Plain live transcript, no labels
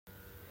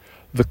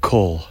The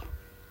Call.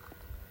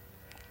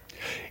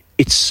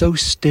 It's so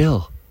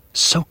still,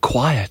 so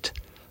quiet,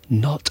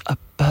 not a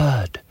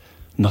bird,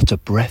 not a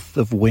breath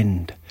of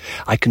wind.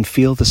 I can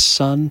feel the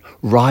sun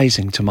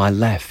rising to my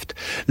left,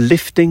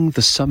 lifting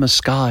the summer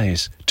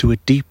skies to a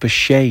deeper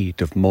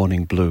shade of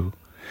morning blue.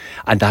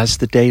 And as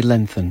the day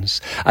lengthens,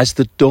 as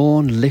the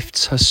dawn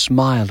lifts her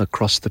smile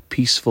across the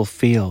peaceful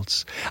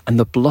fields and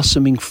the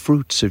blossoming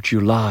fruits of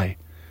July,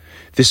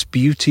 this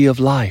beauty of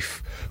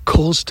life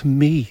calls to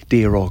me,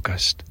 dear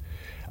August,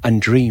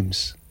 and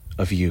dreams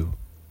of you.